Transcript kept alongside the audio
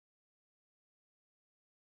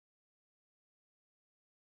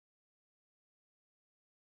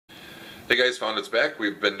Hey guys, found it's back.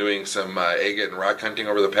 We've been doing some agate and rock hunting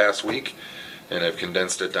over the past week, and I've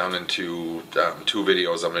condensed it down into two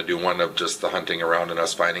videos. I'm going to do one of just the hunting around and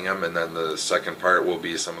us finding them, and then the second part will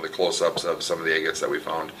be some of the close-ups of some of the agates that we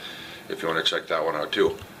found, if you want to check that one out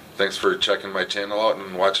too. Thanks for checking my channel out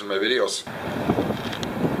and watching my videos.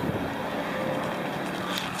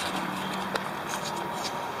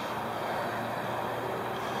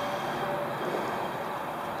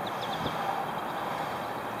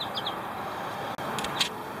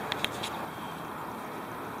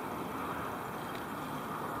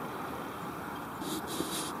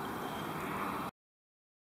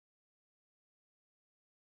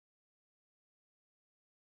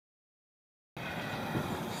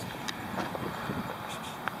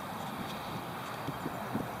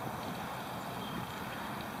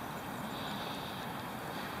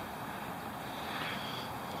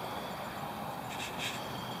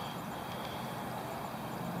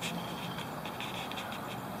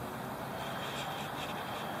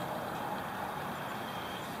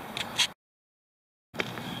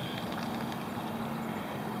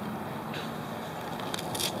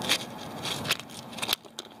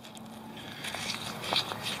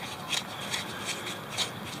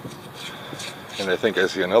 And I think I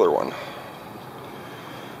see another one.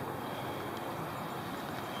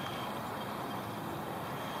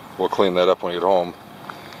 We'll clean that up when we get home.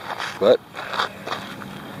 But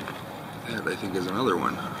that I think is another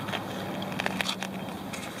one.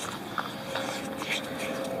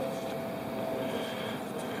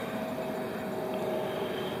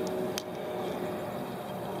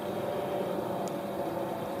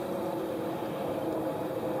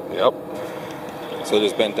 Yep. So I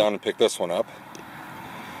just bent down and picked this one up.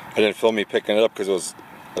 I didn't film me picking it up because I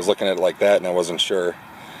was looking at it like that and I wasn't sure.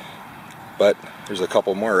 But there's a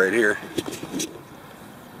couple more right here.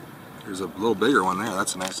 There's a little bigger one there.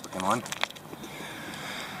 That's a nice looking one.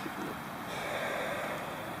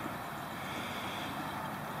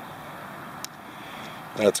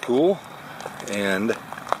 That's cool. And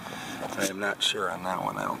I am not sure on that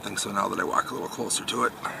one. I don't think so now that I walk a little closer to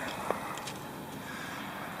it.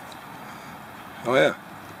 Oh yeah.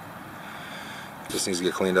 Just needs to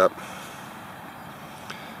get cleaned up.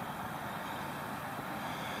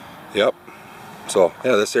 Yep. So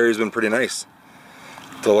yeah, this area's been pretty nice.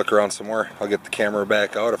 To look around some more. I'll get the camera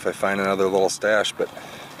back out if I find another little stash. But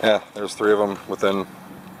yeah, there's three of them within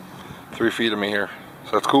 3 feet of me here.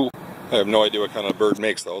 So that's cool. I have no idea what kind of bird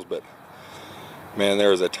makes those, but man,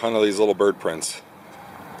 there is a ton of these little bird prints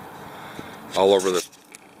all over the,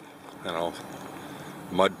 you know,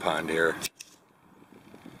 mud pond here.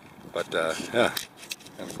 But yeah,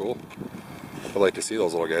 kind of cool. I'd like to see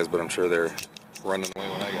those little guys, but I'm sure they're running away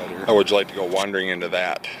when I got here. How would you like to go wandering into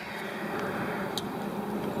that?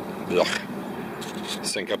 Ugh.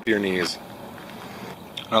 Sink up to your knees.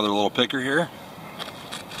 Another little picker here.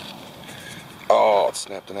 Oh, it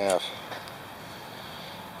snapped in half.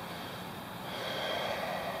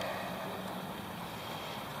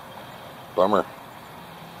 Bummer.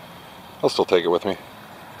 I'll still take it with me.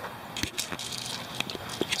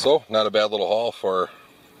 So, not a bad little haul for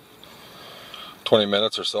 20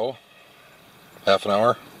 minutes or so. Half an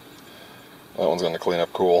hour. That one's going to clean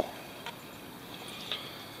up cool.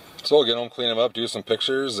 So we'll get home, clean them up, do some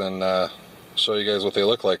pictures, and show you guys what they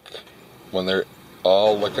look like when they're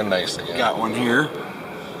all looking nice again. Got one here.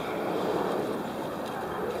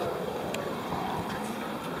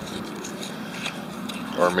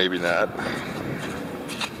 Or maybe not.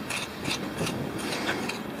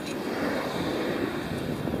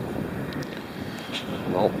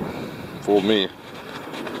 Nope, fooled me.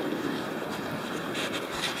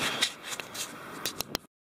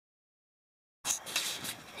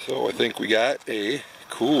 So I think we got a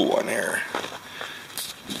cool one here.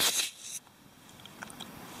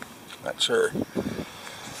 Not sure.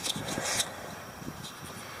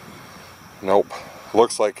 Nope,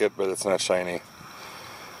 looks like it, but it's not shiny.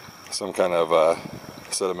 Some kind of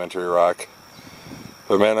sedimentary rock.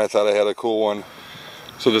 But man, I thought I had a cool one.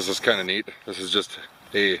 So this is kind of neat. This is just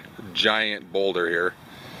a giant boulder here.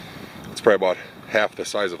 It's probably about half the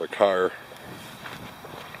size of a car.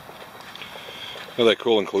 Look at that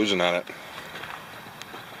cool inclusion on it.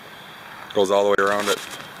 Goes all the way around it.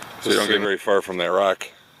 So you don't get very far from that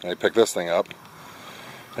rock. And I picked this thing up.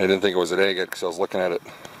 I didn't think it was an agate because I was looking at it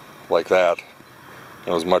like that.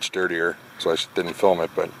 It was much dirtier, so I didn't film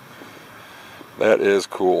it, but that is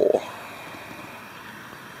cool.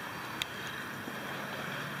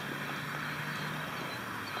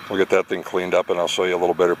 We'll get that thing cleaned up and I'll show you a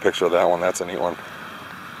little better picture of that one. That's a neat one.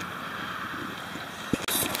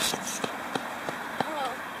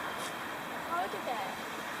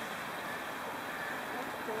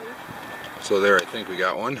 So there, I think we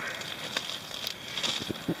got one.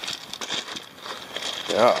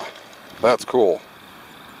 Yeah, that's cool.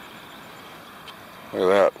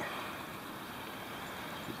 Look at that.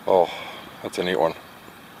 Oh, that's a neat one.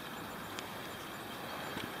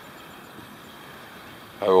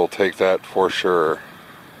 I will take that for sure.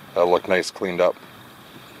 That'll look nice cleaned up.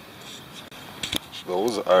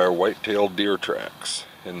 Those are white-tailed deer tracks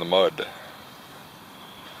in the mud,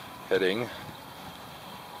 heading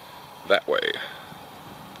that way.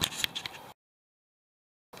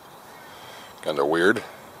 Kind of weird.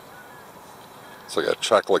 It's like a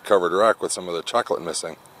chocolate covered rock with some of the chocolate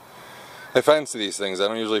missing. I fancy these things. I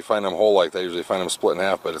don't usually find them whole like that. I usually find them split in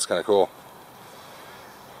half, but it's kind of cool.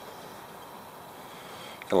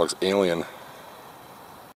 Kind of looks alien.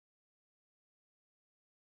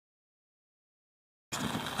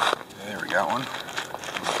 There we got one.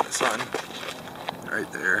 The sun.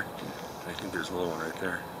 Right there. I think there's a little one right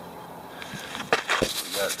there.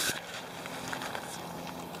 We got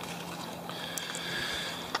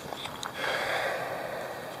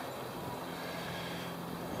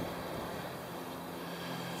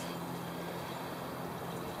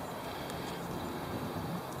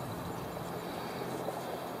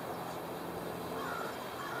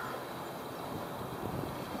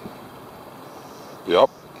Yep.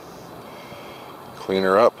 Clean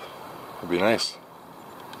her up. It'd be nice.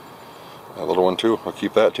 That little one too. I'll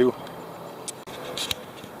keep that too.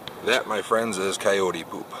 That, my friends, is coyote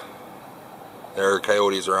poop. There are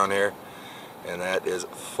coyotes around here, and that is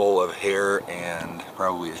full of hair and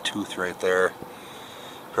probably a tooth right there.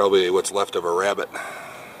 Probably what's left of a rabbit.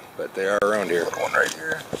 But they are around here. One right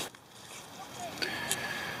here.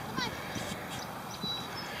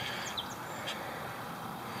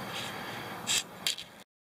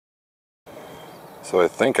 So I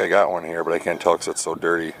think I got one here, but I can't tell because it's so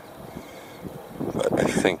dirty. But I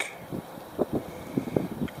think,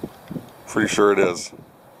 pretty sure it is.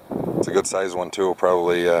 It's a good size one too,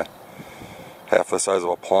 probably half the size of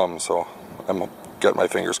a plum, so I'm got my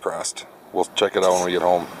fingers crossed. We'll check it out when we get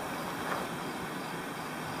home.